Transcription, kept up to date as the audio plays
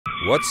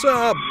What's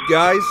up,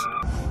 guys?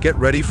 Get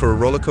ready for a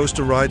roller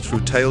coaster ride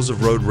through tales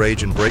of road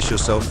rage and brace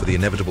yourself for the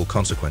inevitable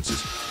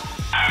consequences.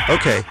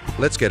 Okay,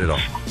 let's get it on.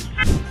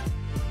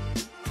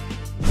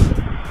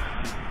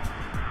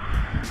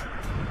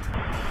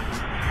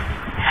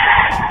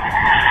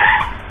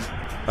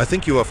 I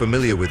think you are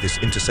familiar with this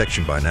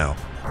intersection by now.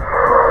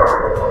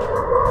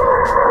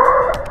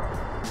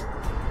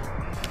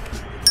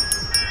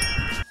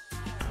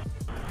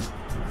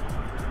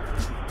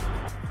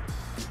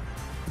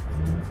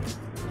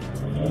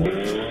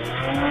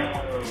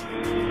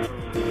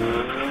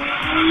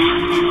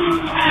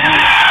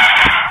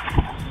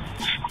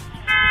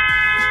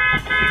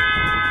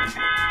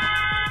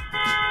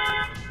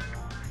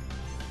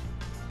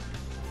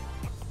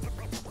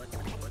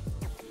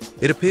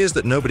 It appears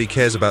that nobody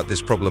cares about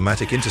this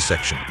problematic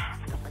intersection.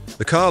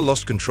 The car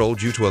lost control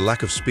due to a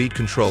lack of speed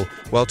control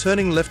while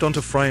turning left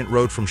onto Friant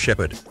Road from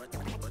Shepherd.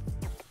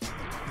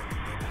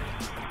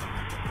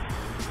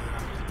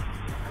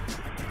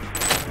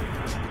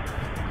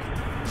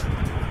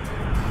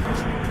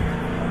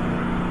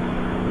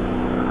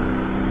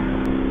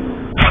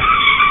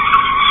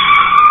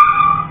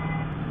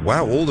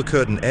 Wow, all the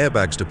curtain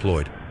airbags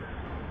deployed.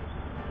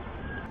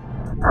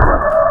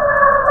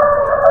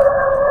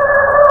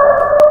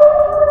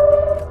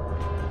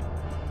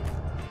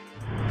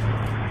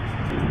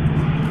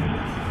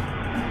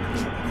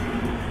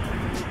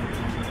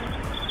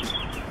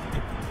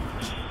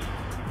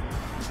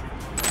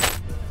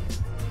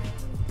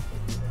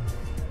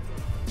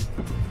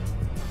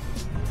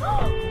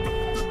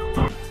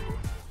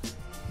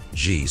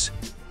 Jeez.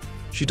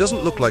 She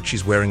doesn't look like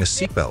she's wearing a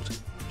seatbelt.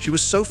 She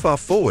was so far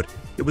forward,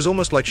 it was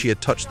almost like she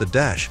had touched the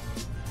dash.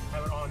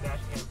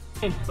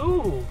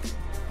 Ooh!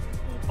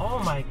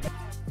 Oh my God.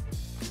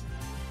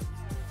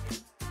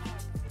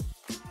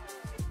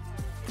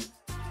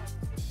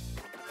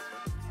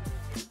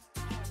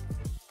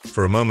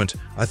 For a moment,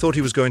 I thought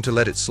he was going to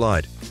let it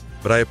slide,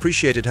 but I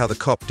appreciated how the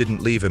cop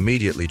didn't leave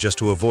immediately just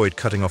to avoid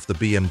cutting off the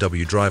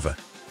BMW driver.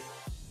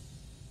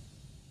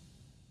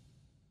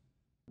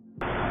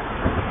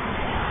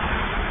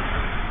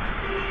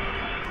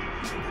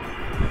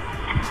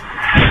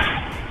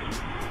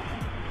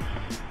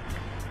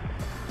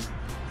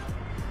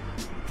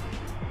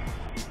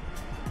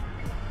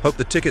 Hope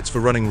the tickets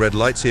for running red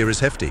lights here is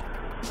hefty.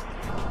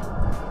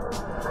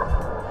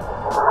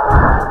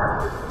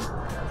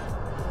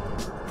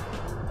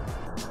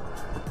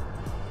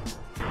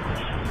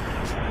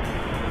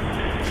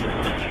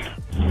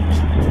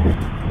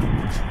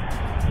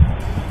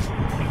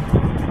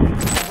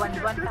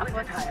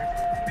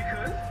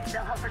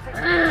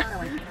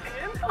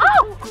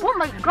 Oh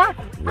my God!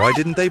 Why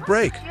didn't they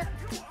brake?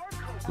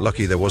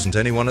 Lucky there wasn't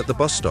anyone at the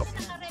bus stop.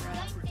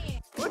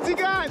 What's he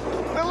got?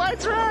 The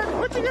light's red!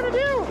 What's he gonna do?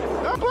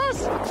 No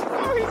plus!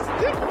 Oh, he's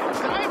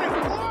diving!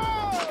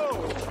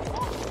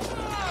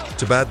 Whoa!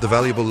 Too bad the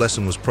valuable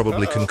lesson was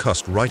probably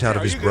concussed right out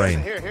of his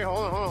brain. Here,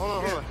 hold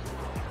on.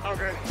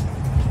 Okay.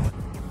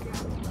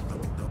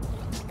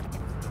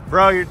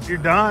 Bro, you're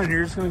done.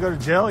 You're just gonna go to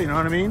jail, you know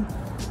what I mean?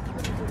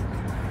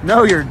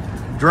 No, you're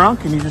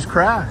drunk and you just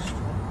crashed.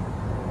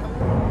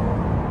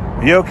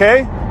 You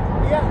okay?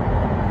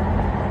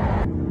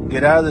 Yeah.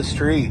 Get out of the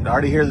street. I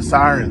already hear the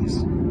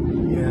sirens.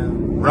 Yeah.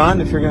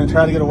 Run if you're gonna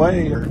try to get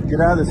away, or get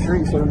out of the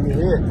street so you don't get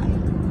hit.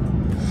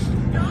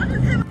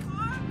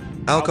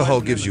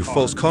 Alcohol gives you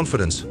false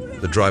confidence.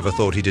 The driver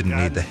thought he didn't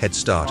need the head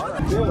start.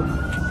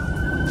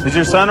 Is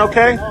your son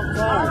okay?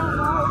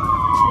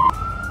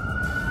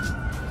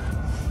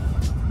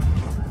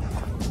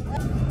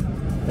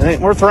 It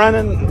ain't worth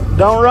running.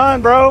 Don't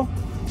run, bro.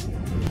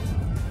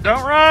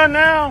 Don't run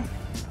now.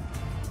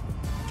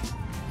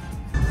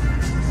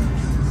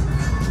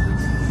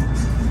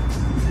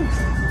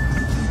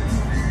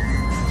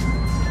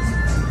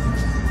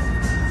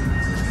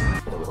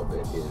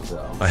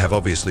 I have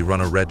obviously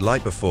run a red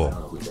light before.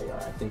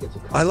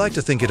 I like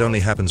to think it only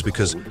happens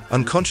because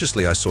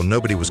unconsciously I saw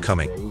nobody was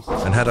coming,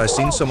 and had I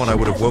seen someone I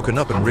would have woken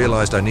up and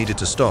realized I needed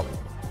to stop.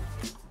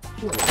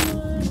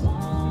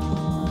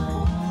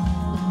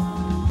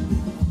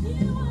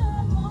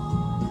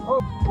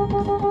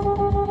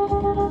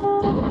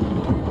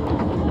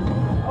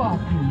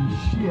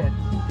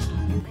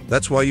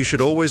 That's why you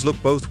should always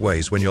look both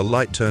ways when your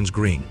light turns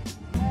green.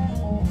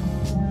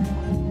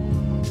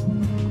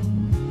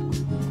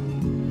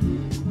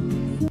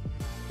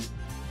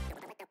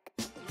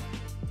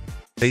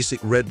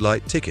 Basic red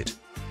light ticket.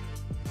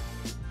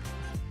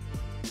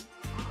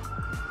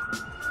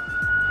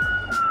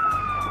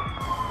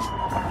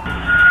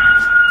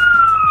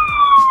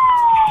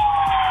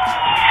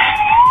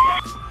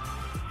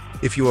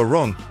 If you are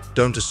wrong,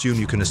 don't assume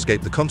you can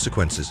escape the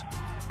consequences.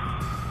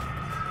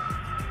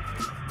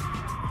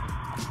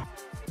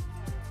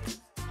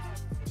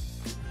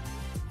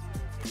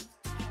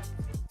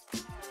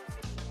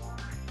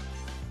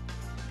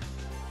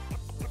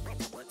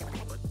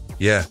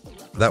 Yeah,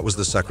 that was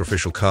the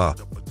sacrificial car.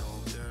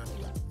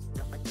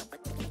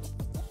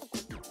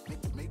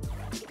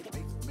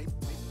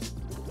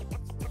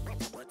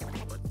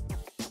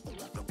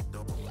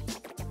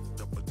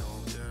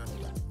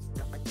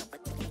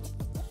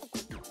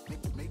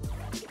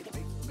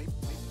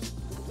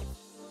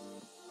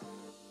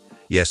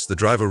 Yes, the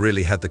driver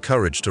really had the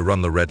courage to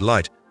run the red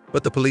light,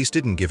 but the police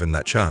didn't give him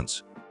that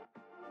chance.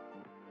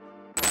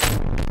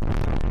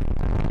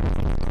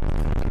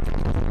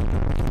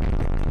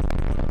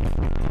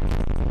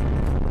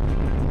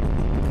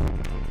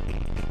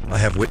 I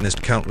have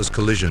witnessed countless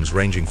collisions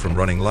ranging from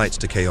running lights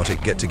to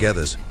chaotic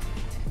get-togethers.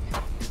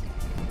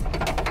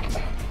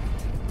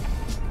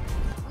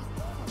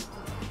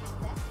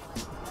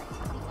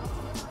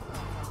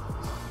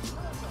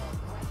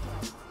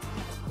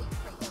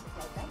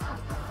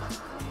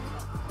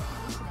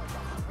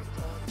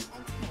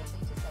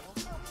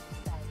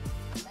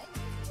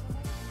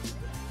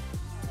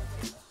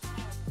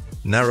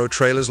 Narrow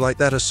trailers like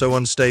that are so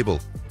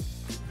unstable.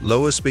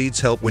 Lower speeds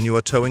help when you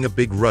are towing a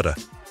big rudder.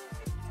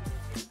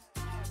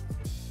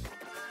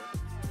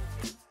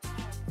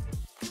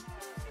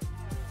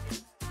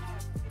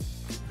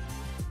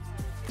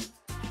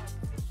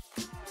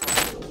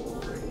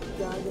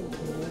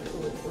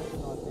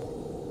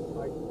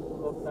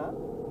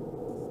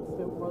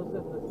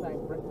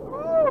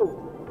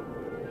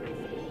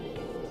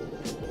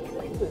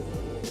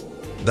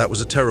 That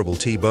was a terrible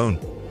T-bone.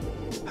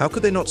 How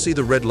could they not see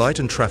the red light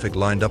and traffic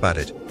lined up at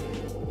it?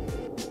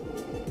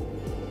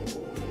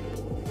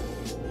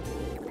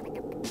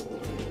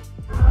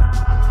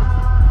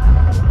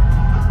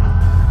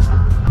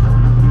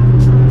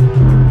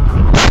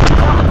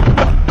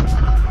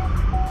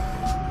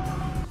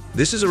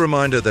 This is a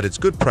reminder that it's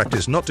good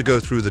practice not to go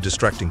through the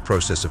distracting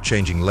process of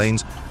changing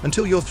lanes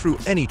until you're through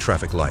any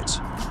traffic lights.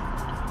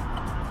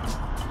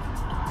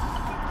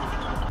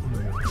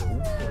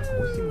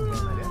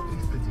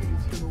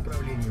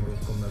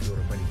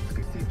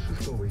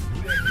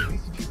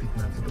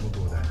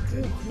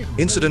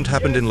 Incident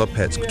happened in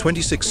Lopetsk,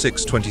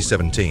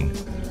 26/6/2017.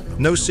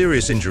 No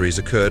serious injuries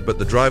occurred, but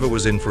the driver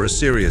was in for a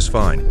serious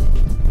fine.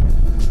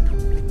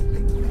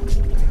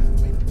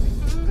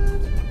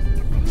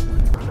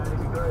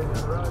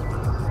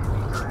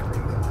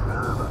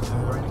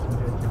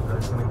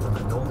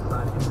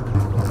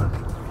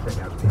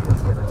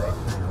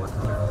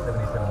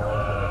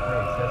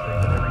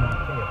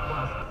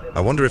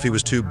 I wonder if he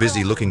was too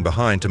busy looking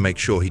behind to make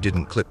sure he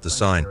didn't clip the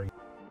sign.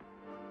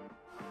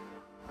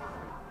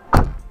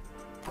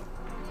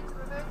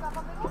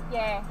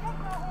 Yeah.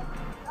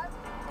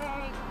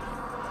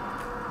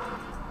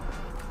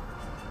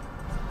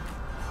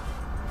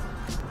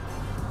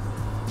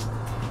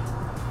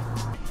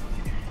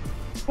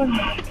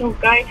 Still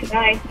go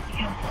today.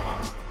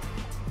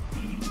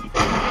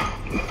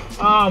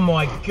 Oh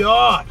my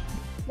God!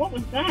 What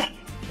was that?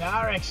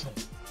 Car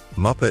accident.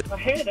 Muppet. I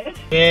heard it.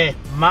 Yeah,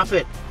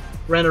 Muppet.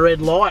 Ran a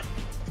red light.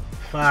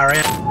 Far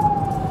out.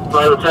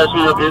 Fire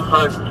attachment up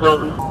inside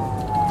consultant.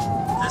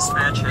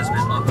 Dispatch has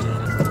been updated.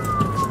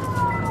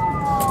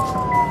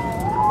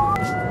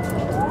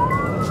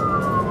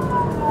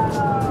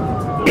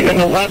 In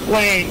the left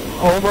lane,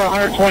 over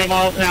 120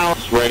 miles an hour.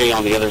 It's ready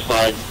on the other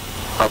side,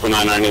 upper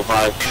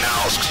 995.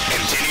 Now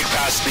continue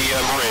past the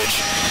bridge.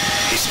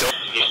 He's still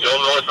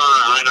north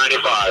on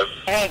I-95.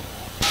 Hey.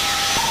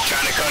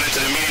 trying to cut into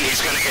the median.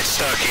 He's gonna get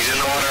stuck. He's in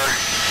the water.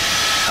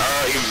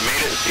 He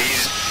made it.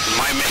 He's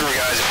my mentor,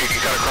 guys. If you can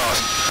cut across.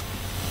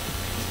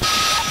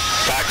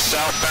 Back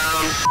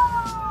southbound.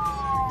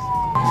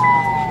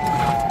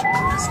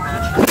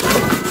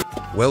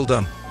 Well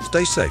done.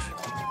 Stay safe.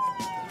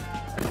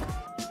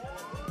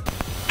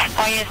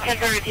 Yes,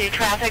 1032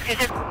 traffic.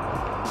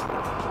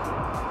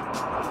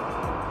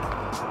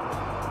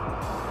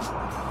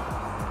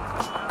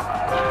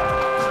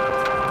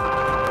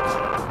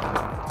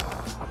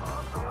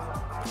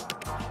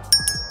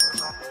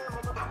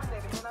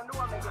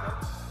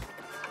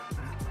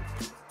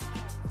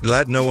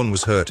 Glad no one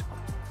was hurt.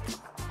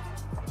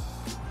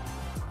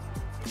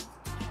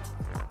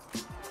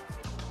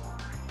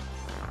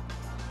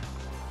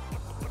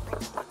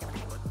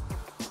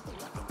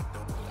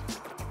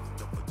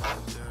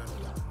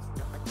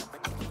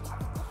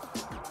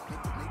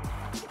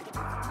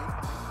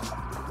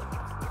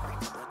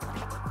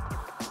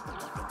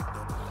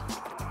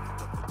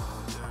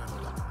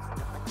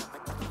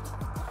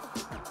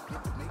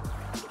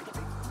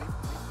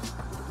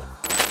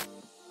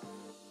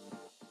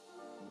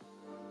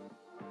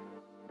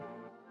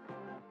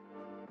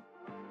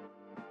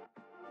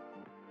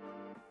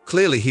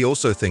 Clearly, he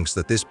also thinks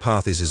that this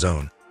path is his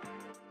own.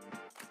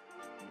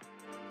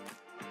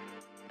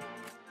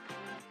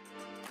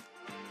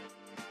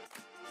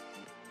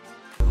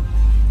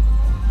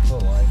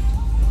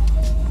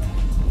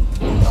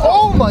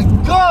 Oh my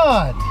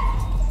God!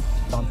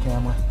 On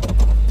camera.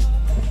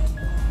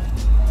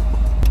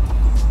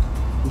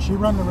 Did she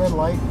run the red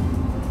light?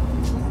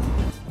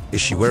 Is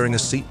she wearing a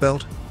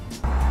seatbelt?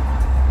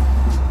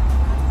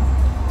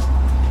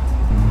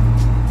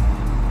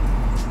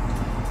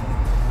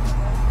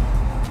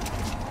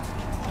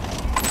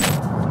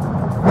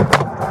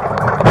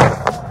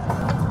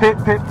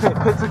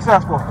 Pit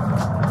successful. Send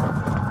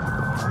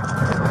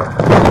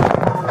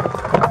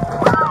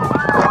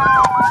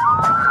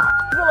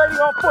the lady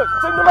on foot.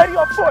 Send the lady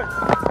on foot.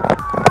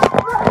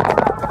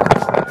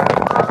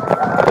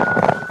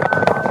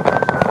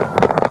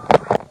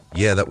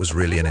 Yeah, that was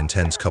really an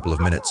intense couple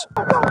of minutes.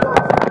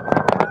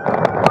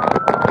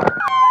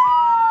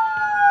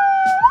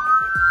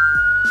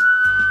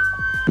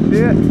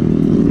 Shit.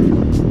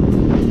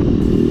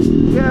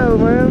 Yo,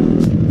 man.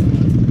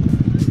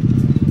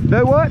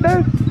 Do what,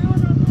 dude?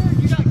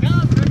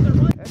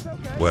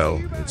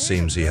 Well, it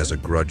seems he has a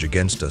grudge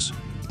against us.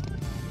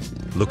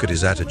 Look at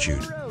his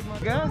attitude.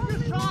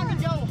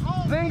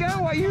 Then go,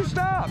 why you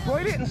stopped?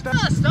 We didn't stop.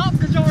 I stopped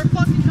because y'all were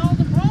fucking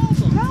causing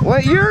problems.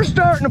 Well, you're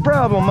starting a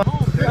problem.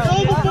 Go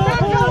the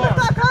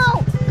fuck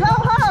home! Go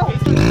home!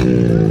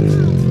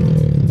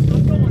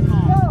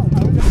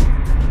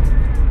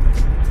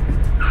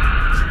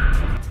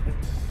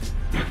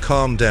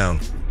 Calm down.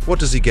 What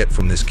does he get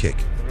from this kick?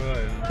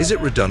 Is it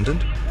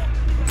redundant?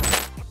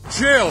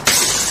 Jail!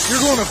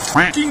 You're going to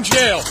fucking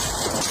jail!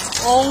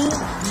 Oh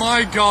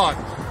my god!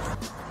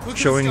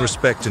 Showing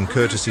respect and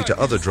courtesy to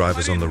other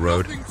drivers on the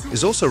road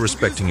is also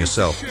respecting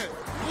yourself.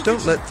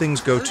 Don't let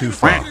things go too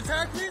far.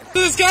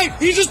 This guy,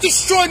 he just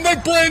destroyed my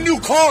brand new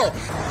car!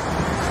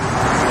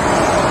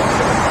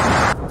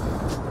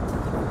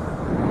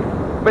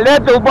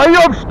 Блядь,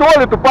 долбоёб, что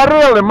ли,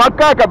 тупорылый,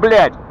 макака,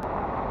 блядь?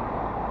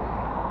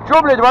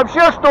 Чё, блядь,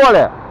 вообще, что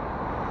ли?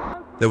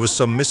 There was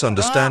some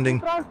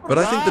misunderstanding, but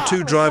I think the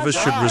two drivers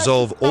should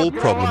resolve all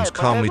problems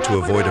calmly to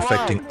avoid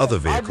affecting other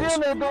vehicles.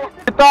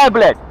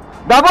 Блядь.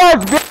 Давай,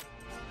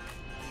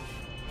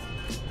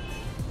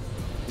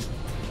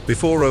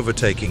 Before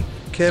overtaking,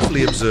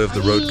 carefully observe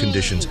the road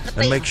conditions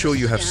and make sure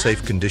you have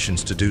safe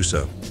conditions to do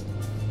so.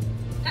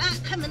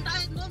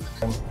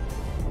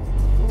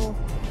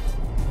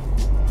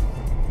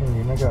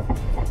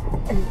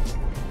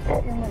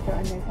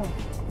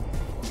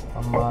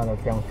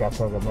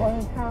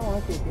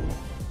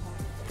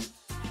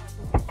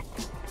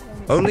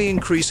 Only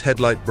increase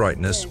headlight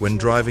brightness when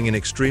driving in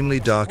extremely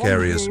dark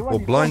areas or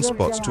blind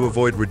spots to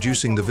avoid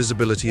reducing the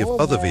visibility of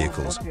other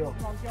vehicles.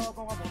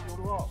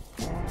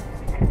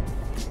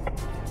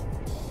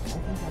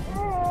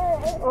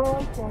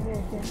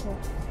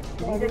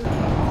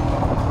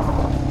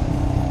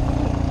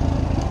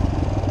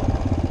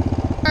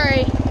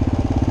 Sorry.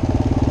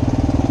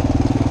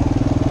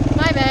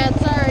 My bad,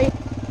 sorry.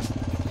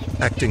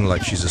 Acting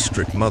like she's a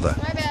strict mother.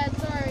 My bad,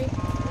 sorry.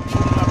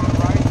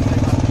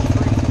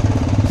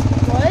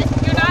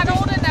 You're not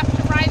old enough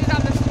to ride it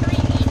on the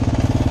street.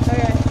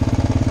 Okay.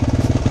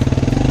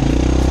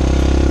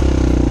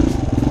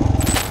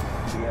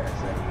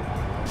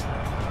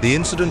 The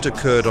incident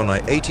occurred on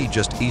I-80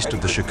 just east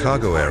of the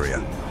Chicago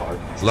area.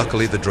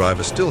 Luckily, the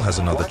driver still has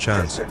another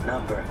chance.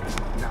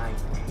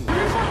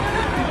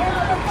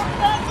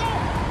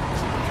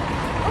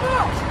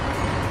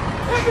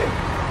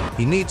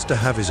 He needs to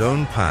have his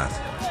own path.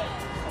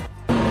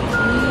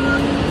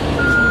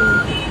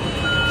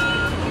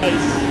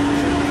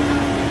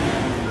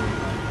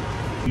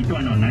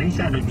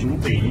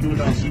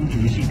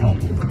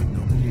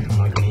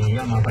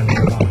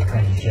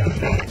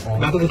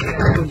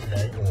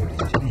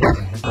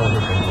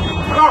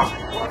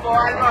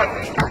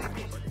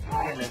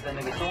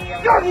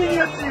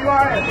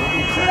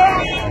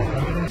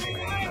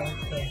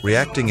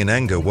 Reacting in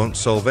anger won't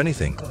solve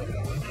anything.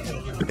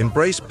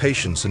 Embrace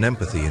patience and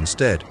empathy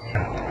instead.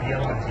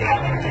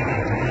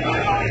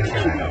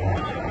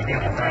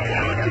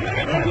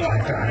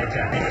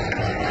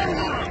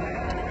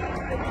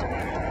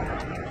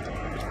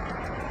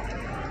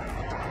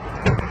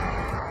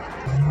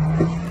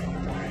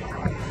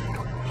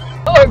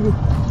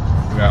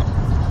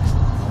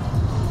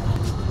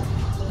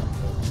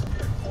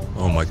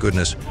 Oh my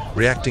goodness,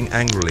 reacting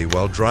angrily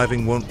while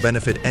driving won't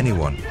benefit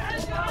anyone.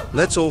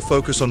 Let's all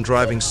focus on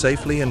driving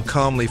safely and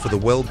calmly for the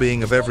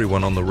well-being of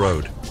everyone on the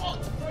road.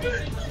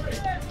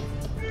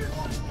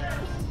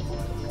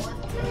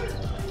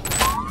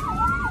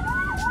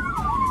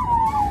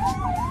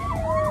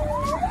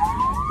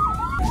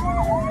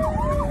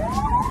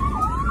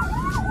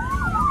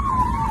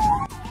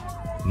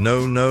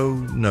 No, no,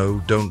 no,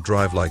 don't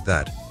drive like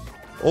that.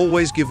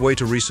 Always give way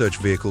to research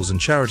vehicles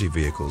and charity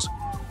vehicles.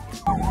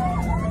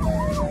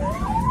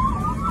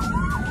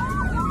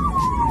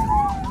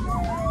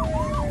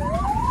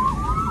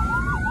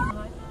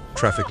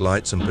 Traffic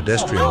lights and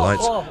pedestrian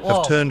lights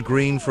have turned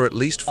green for at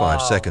least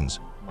 5 seconds.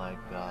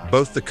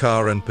 Both the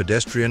car and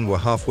pedestrian were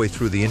halfway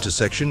through the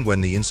intersection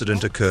when the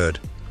incident occurred.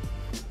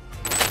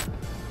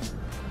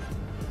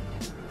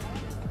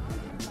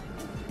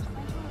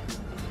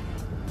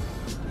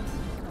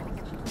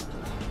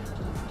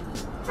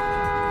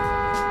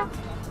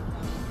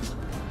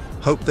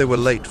 Hope they were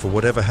late for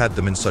whatever had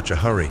them in such a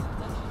hurry.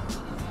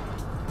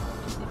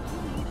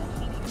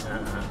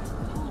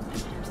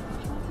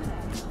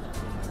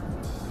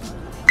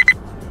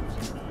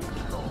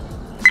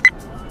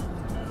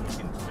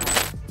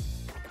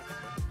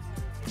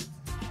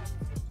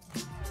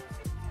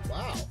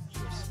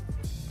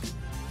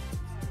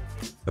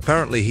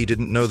 Apparently, he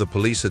didn't know the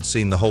police had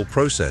seen the whole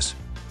process.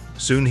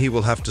 Soon he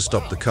will have to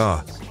stop the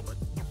car.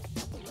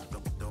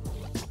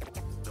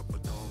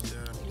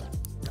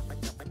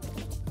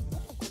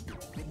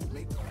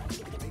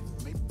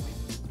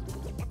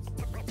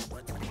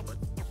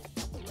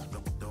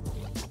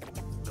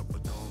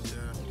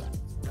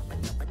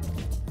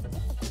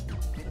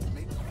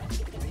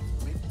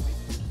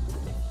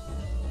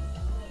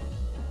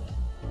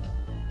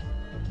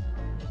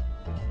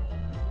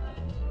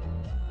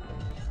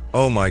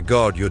 Oh my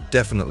God, you're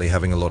definitely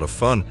having a lot of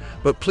fun,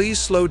 but please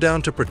slow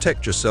down to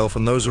protect yourself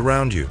and those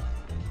around you.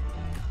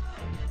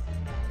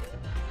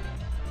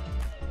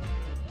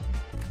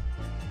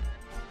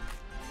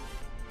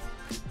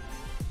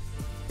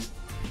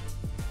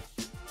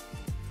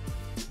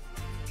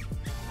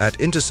 At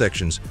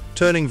intersections,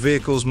 turning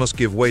vehicles must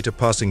give way to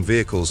passing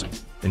vehicles,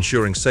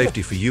 ensuring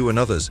safety for you and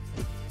others.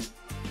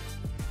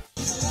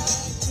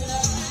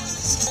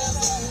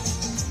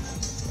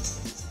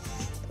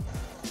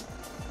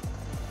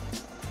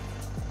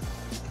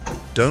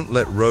 Don't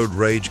let road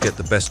rage get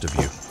the best of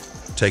you.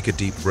 Take a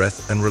deep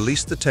breath and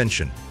release the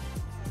tension.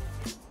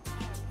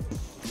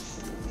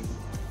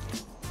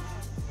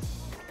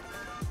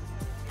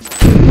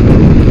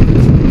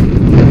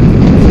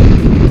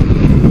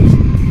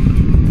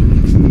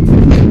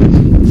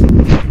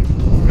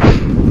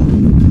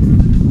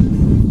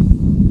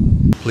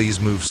 Please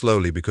move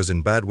slowly because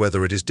in bad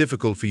weather it is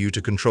difficult for you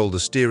to control the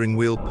steering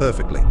wheel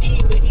perfectly.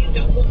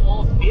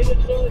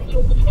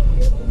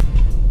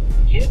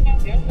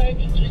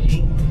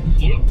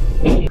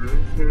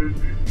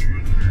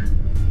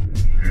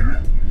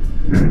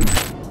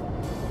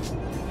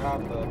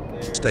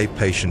 Stay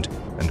patient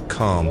and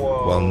calm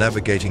while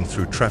navigating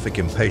through traffic.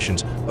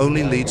 Impatience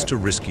only leads to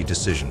risky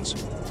decisions.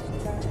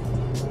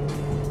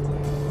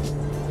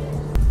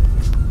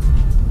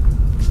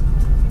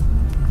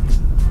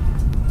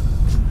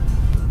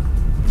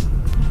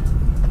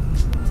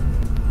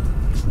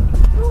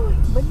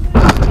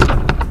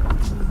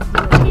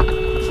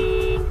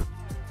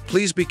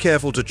 Please be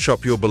careful to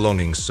chop your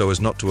belongings so as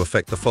not to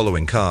affect the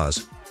following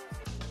cars.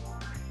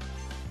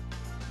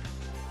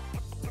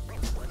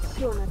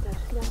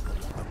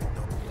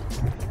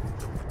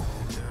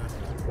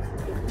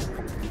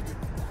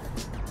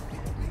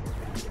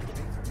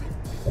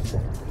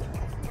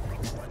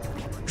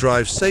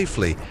 Drive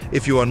safely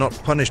if you are not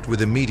punished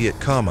with immediate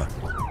karma.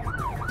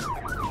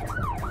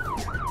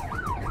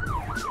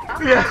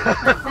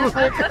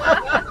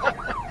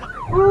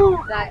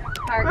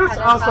 That's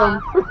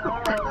awesome.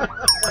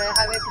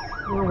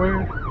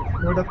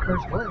 Where that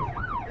car's going?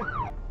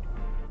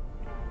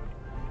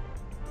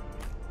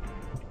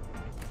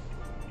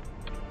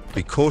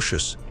 Be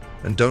cautious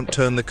and don't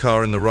turn the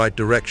car in the right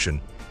direction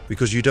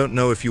because you don't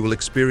know if you will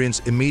experience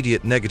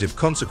immediate negative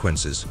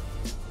consequences.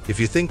 If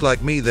you think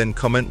like me, then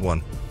comment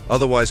 1,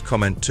 otherwise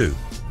comment 2.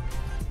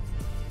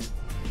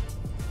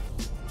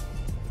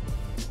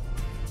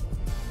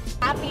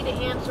 Happy to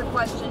answer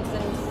questions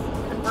and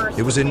converse.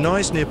 It was in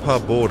nice near Par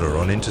border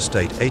on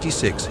Interstate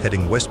 86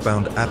 heading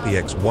westbound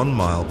APX 1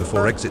 mile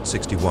before exit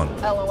 61.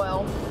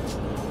 LOL.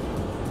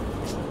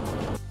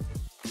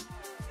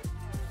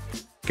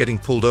 Getting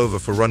pulled over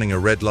for running a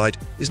red light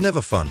is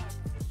never fun.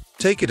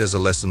 Take it as a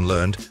lesson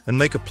learned and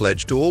make a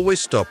pledge to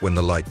always stop when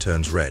the light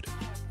turns red.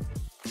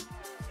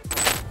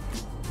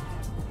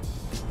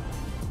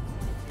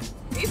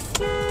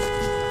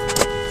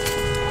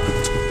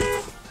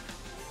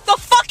 The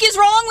fuck is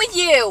wrong with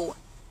you?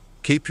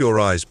 Keep your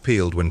eyes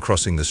peeled when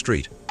crossing the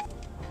street.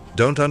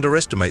 Don't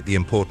underestimate the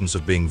importance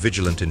of being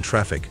vigilant in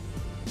traffic.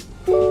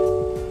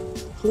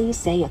 Please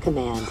say a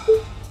command.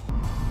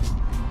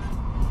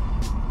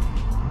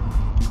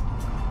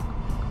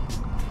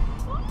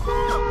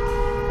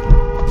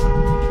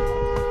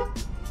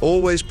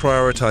 Always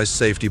prioritize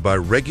safety by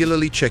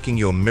regularly checking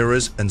your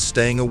mirrors and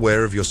staying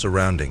aware of your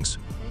surroundings.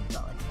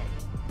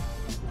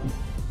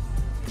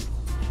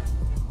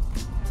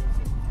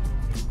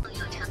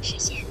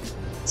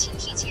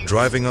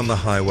 Driving on the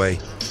highway,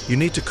 you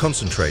need to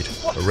concentrate,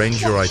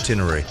 arrange your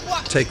itinerary,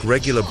 take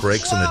regular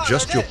breaks and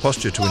adjust your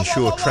posture to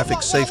ensure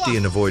traffic safety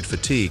and avoid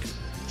fatigue.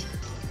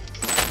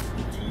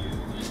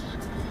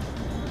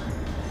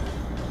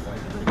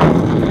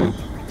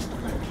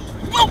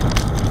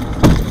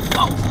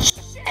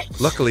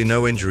 Luckily,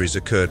 no injuries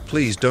occurred.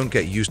 Please don't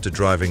get used to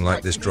driving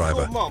like this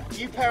driver. Mom,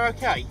 you pair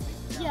okay?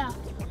 Yeah.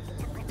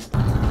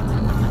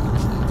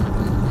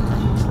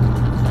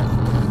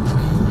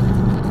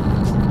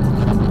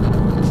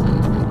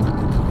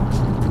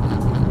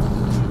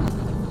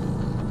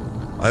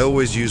 I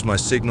always use my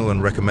signal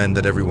and recommend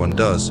that everyone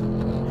does.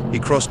 He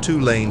crossed 2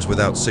 lanes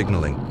without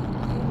signaling.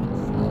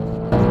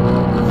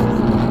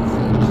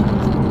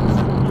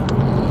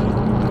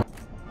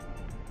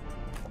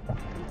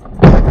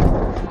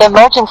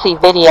 Emergency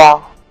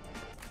video.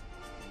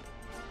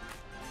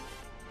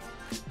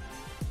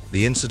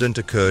 The incident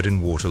occurred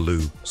in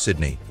Waterloo,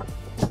 Sydney.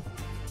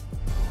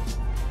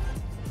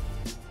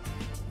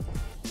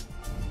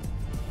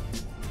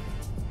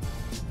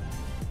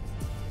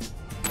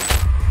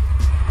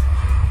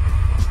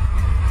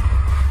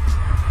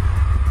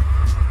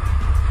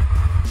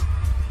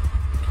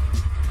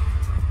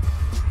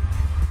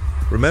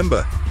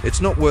 Remember,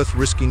 it's not worth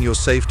risking your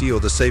safety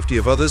or the safety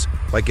of others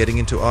by getting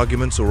into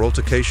arguments or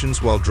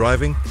altercations while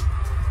driving.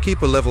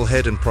 Keep a level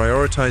head and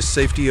prioritize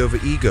safety over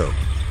ego.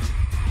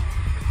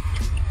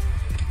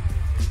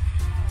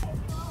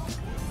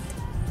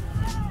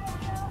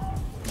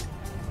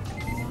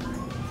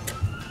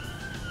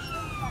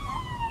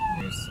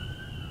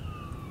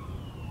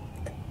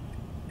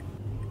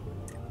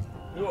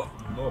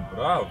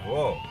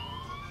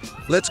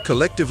 Let's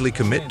collectively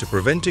commit to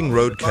preventing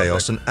road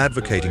chaos and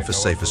advocating for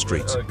safer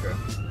streets.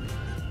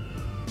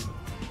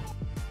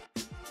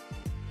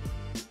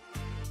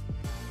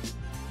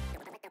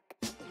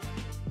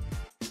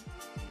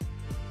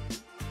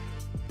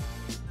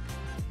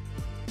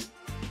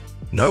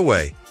 No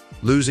way.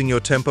 Losing your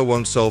temper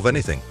won't solve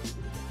anything.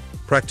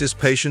 Practice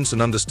patience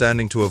and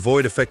understanding to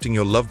avoid affecting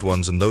your loved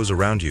ones and those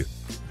around you.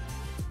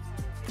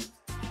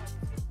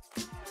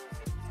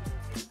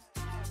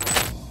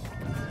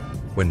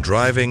 When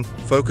driving,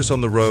 focus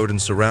on the road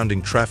and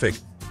surrounding traffic.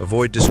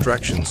 Avoid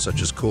distractions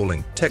such as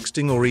calling,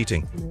 texting, or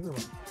eating.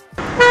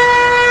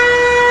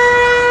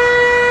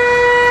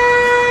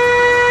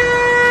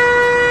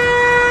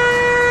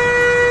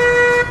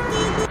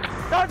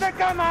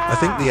 I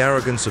think the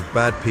arrogance of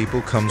bad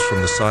people comes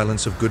from the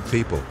silence of good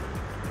people.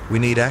 We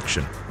need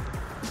action.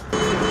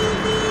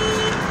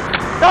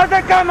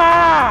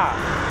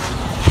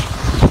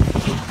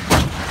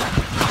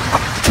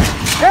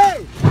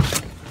 Hey!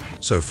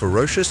 So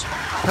ferocious?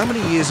 How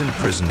many years in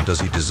prison does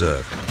he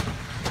deserve?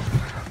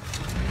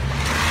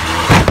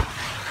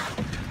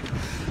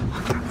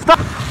 Stop!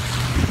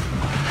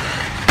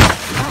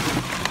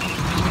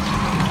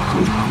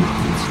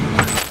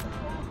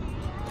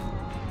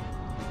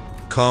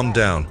 Calm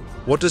down.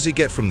 What does he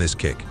get from this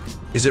kick?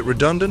 Is it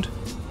redundant?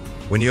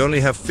 When you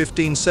only have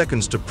 15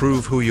 seconds to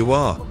prove who you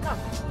are.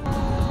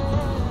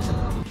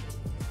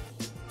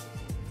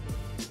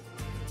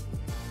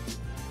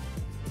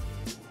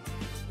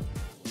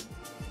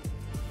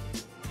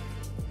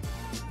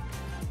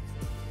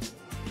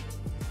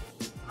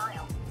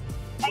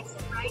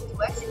 Exit right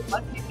to exit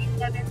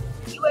 157,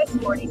 US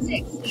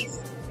 46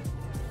 East.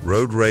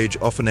 Road rage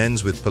often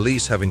ends with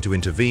police having to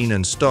intervene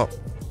and stop.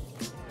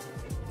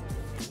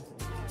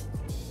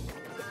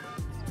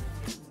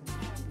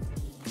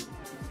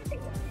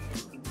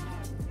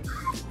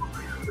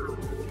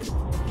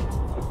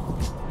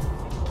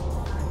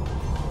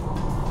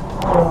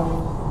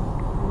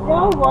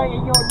 No way are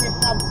you on this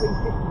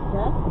sub-350,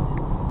 sir?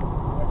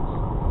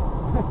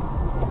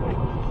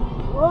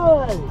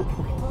 Whoa!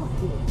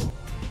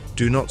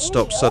 Do not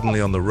stop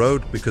suddenly on the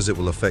road because it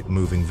will affect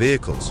moving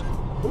vehicles.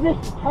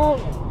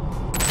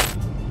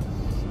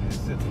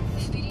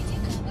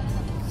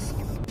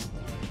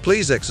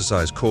 Please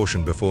exercise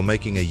caution before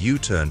making a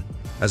U-turn,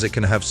 as it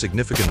can have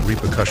significant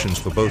repercussions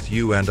for both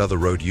you and other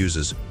road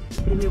users.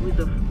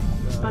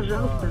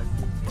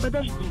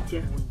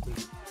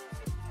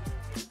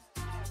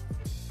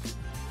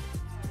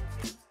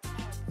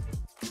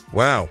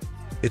 Wow,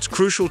 it's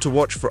crucial to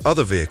watch for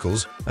other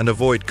vehicles and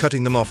avoid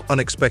cutting them off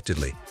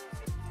unexpectedly.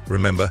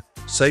 Remember,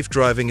 safe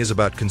driving is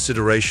about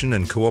consideration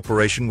and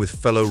cooperation with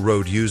fellow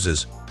road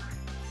users.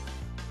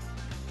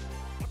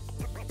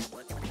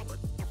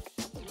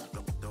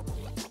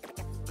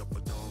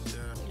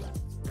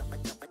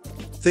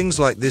 Things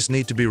like this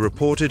need to be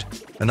reported,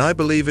 and I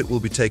believe it will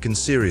be taken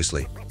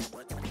seriously.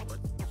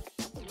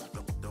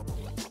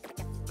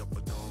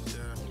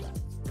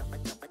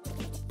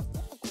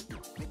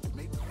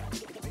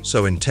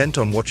 So intent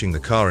on watching the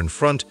car in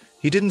front,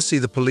 he didn't see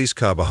the police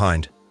car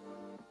behind.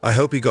 I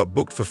hope he got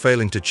booked for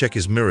failing to check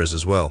his mirrors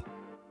as well.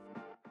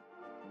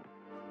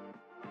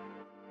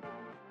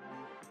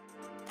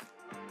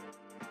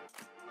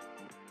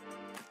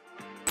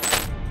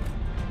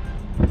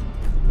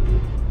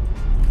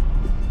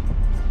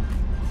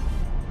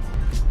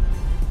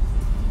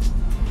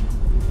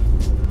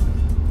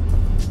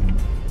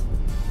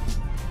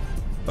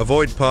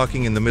 Avoid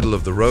parking in the middle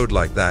of the road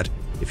like that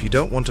if you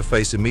don't want to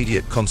face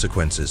immediate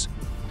consequences.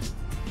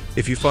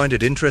 If you find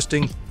it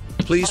interesting,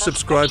 please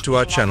subscribe to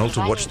our channel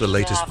to watch the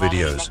latest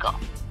videos.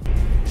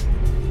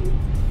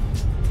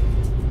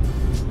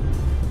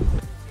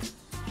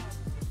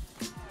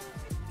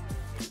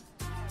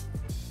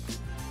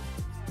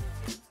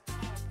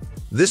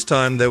 This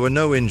time there were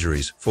no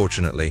injuries,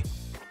 fortunately.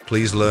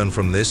 Please learn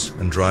from this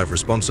and drive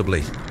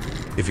responsibly.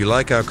 If you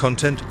like our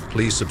content,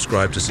 please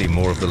subscribe to see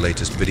more of the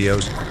latest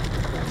videos.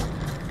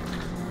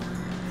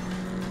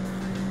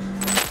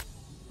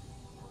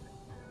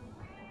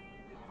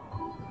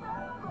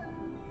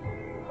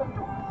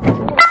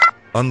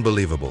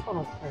 Unbelievable.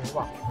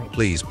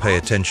 Please pay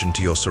attention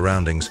to your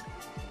surroundings.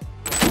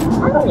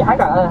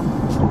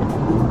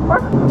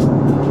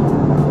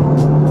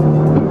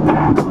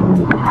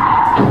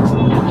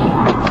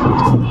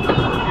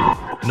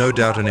 No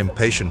doubt an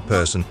impatient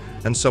person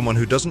and someone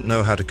who doesn't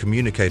know how to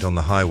communicate on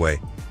the highway.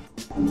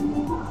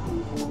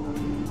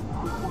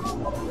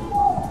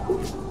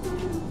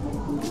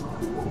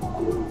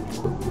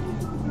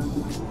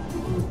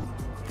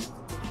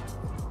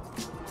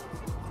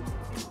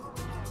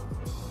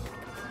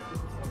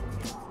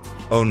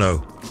 Oh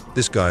no,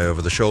 this guy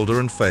over the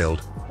shoulder and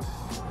failed.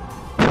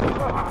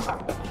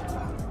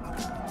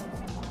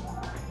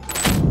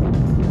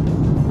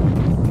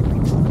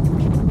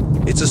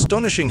 It's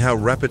astonishing how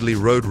rapidly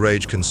road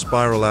rage can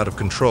spiral out of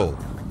control.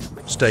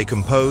 Stay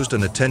composed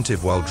and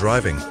attentive while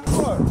driving.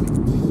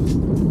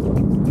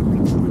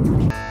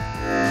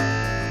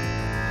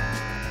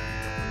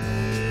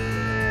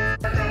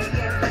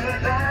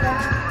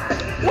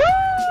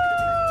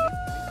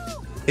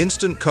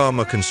 Instant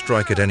karma can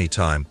strike at any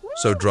time,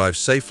 so drive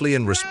safely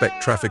and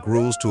respect traffic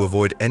rules to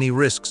avoid any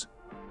risks.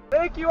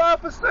 Thank you,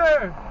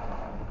 officer!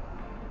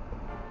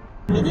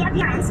 The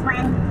appearance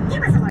when he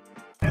was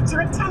alerted to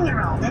a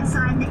 10-year-old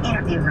inside the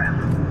interview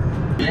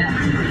room.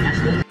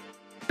 Yeah,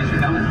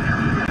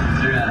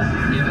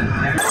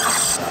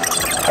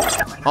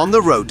 On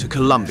the road to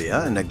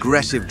Colombia, an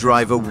aggressive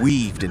driver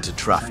weaved into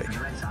traffic.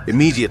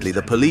 Immediately,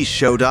 the police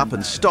showed up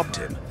and stopped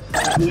him.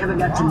 He never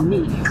got to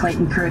meet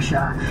Clayton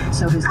Kershaw,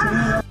 so his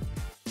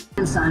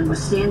 10-year-old son was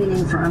standing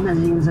in front of him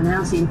as he was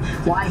announcing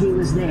why he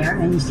was there,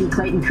 and you see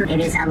Clayton Kershaw.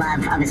 It is a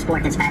love of the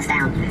sport that's passed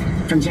down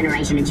from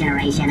generation to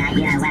generation.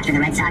 After the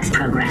Red Sox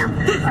program,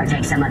 or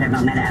take some other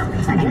memento,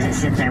 I can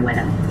just sit there with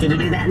him. Did you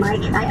do that,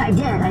 Mike? I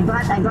did. I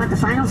brought the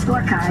final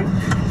scorecard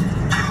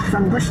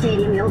from Busch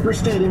Stadium, the old Busch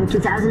Stadium,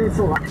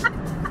 2004.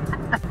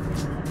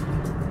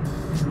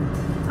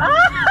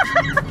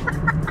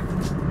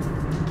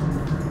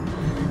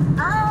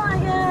 Oh my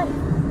god!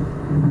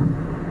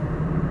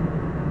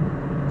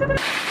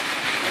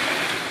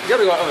 You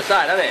gotta go on the other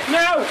side, haven't it?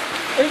 No!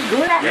 It's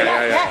good.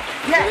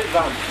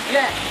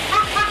 Yeah.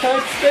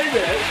 Can't stay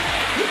there.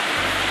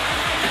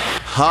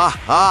 Ha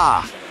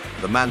ha!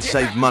 The man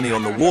saved money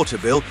on the water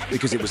bill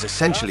because it was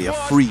essentially a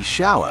free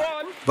shower.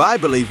 But I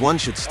believe one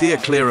should steer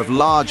clear of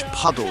large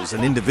puddles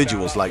and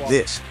individuals like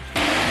this.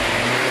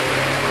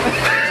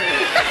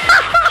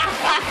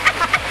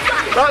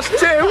 That's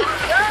two!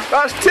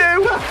 That's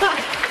two!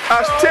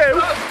 That's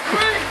two!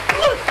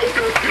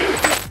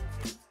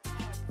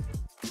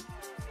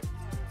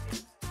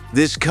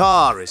 This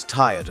car is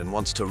tired and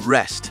wants to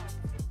rest.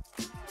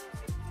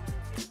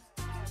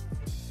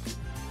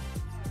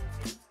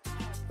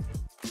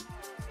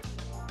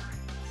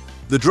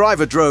 The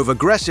driver drove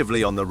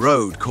aggressively on the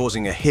road,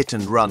 causing a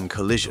hit-and-run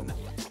collision.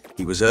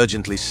 He was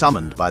urgently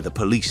summoned by the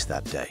police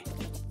that day.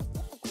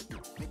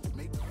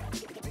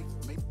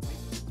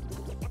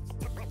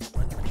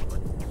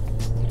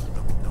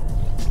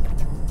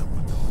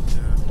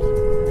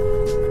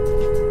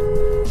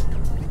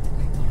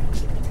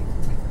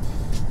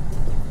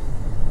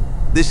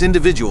 This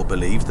individual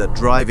believed that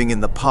driving in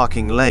the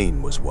parking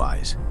lane was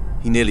wise.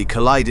 He nearly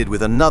collided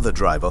with another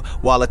driver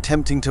while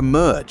attempting to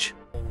merge.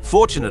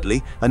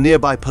 Fortunately, a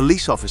nearby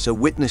police officer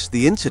witnessed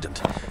the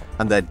incident,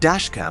 and their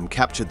dashcam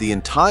captured the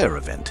entire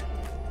event.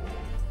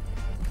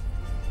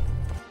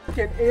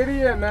 Fucking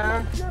idiot,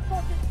 man. Your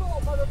fucking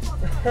fault,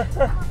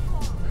 motherfucker.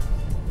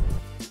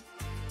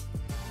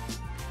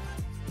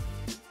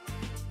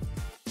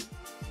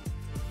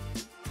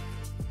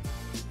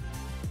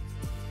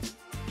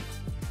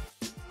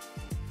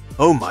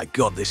 Oh my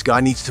god, this guy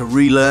needs to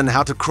relearn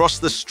how to cross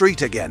the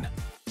street again.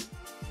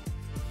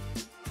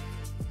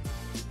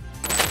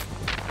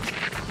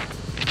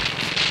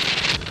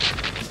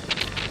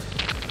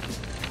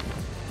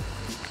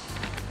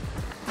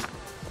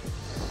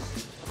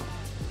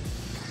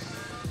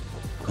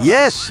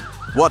 Yes!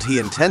 What he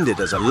intended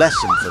as a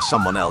lesson for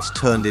someone else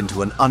turned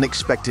into an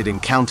unexpected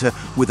encounter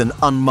with an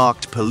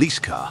unmarked police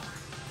car.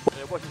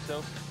 Yeah, watch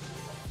yourself.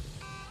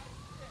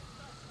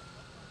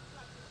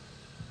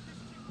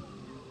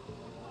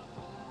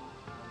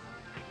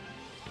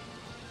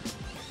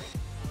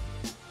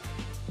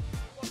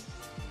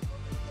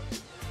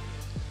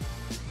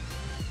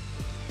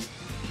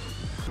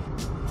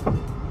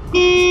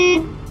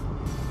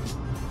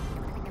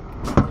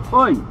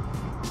 Oi!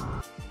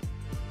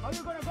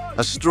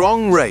 A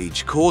strong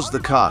rage caused the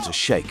car to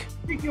shake.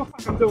 What do you think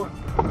you're doing?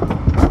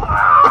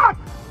 Ah!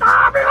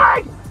 Ah!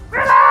 Relax!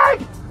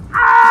 Relax!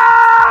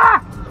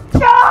 Ah!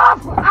 Stop!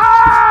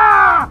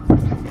 Ah!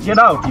 Get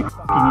out, you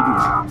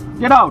fucking idiot.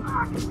 Get out!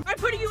 I'm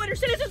putting you under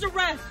citizen's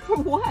arrest. For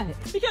what?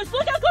 Because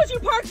look how close you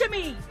parked to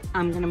me.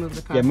 I'm gonna move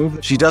the car. Yeah, move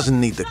the She doesn't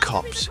need the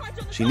cops.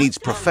 She needs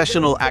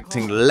professional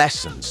acting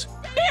lessons.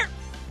 Here!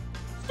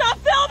 Stop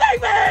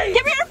filming me!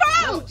 Give me your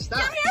phone! No, stop.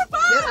 Give me your phone!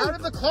 Get out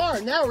of the car.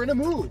 Now we're in a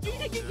mood. Do you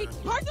think you can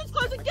park this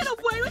close and get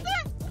away with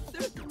it?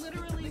 There's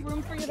literally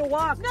room for you to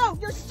walk. No,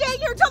 you're staying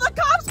here until the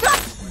cops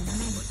come!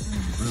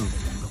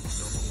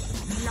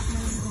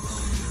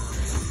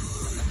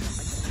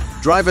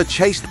 Driver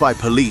chased by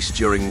police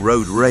during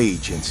road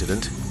rage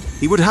incident.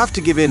 He would have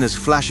to give in as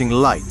flashing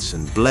lights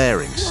and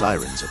blaring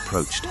sirens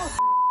approached.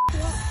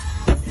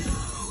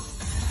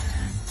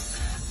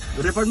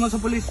 Report mo sa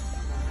police.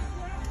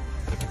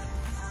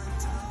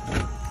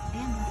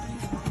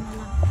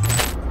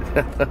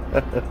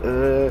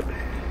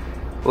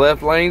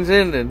 Left lane's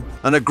ended.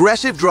 An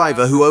aggressive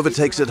driver who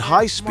overtakes at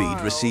high speed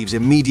receives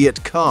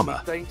immediate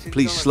karma.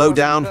 Please slow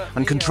down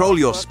and control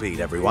your speed,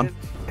 everyone.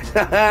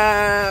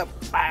 Bow,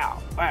 bow,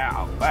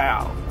 bow,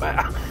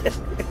 bow.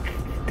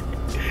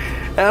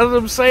 How's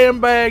them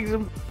sandbags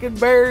and fucking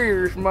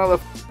barriers,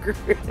 motherfucker?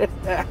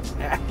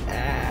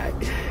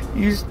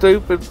 You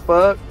stupid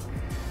fuck.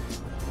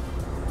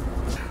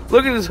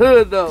 Look at his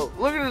hood, though.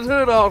 Look at his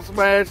hood all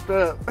smashed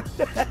up.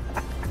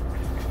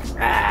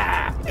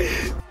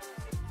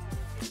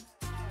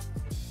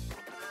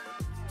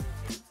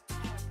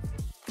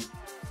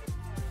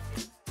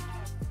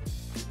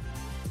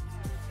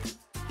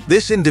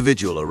 This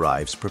individual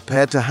arrives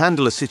prepared to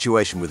handle a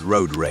situation with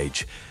road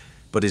rage,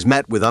 but is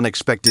met with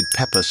unexpected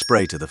pepper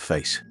spray to the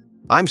face.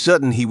 I'm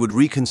certain he would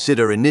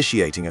reconsider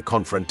initiating a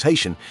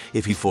confrontation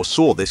if he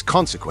foresaw this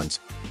consequence.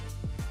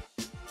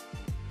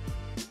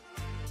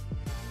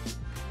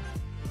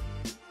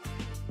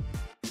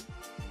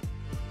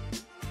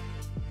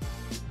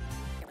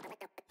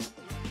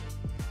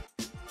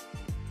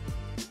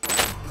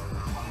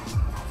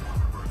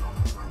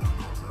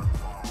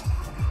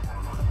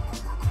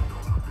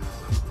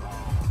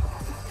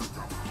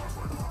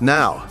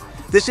 Now,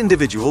 this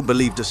individual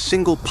believed a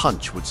single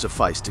punch would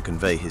suffice to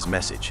convey his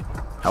message.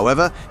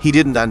 However, he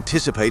didn't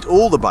anticipate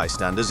all the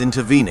bystanders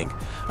intervening,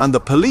 and the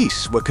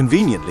police were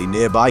conveniently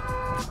nearby.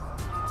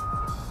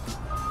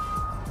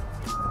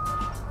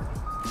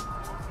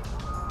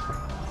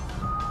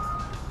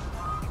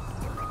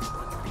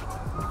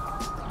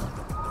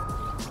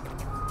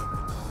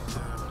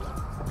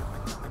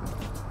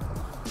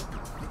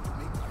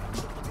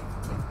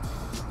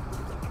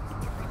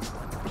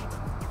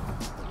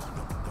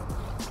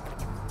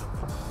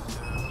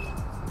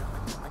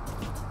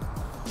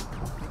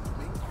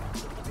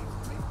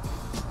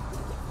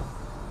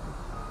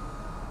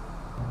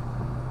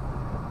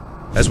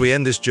 As we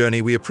end this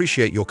journey, we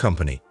appreciate your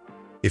company.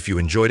 If you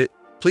enjoyed it,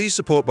 please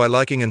support by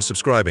liking and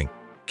subscribing.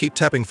 Keep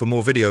tapping for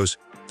more videos.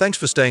 Thanks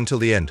for staying till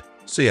the end.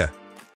 See ya.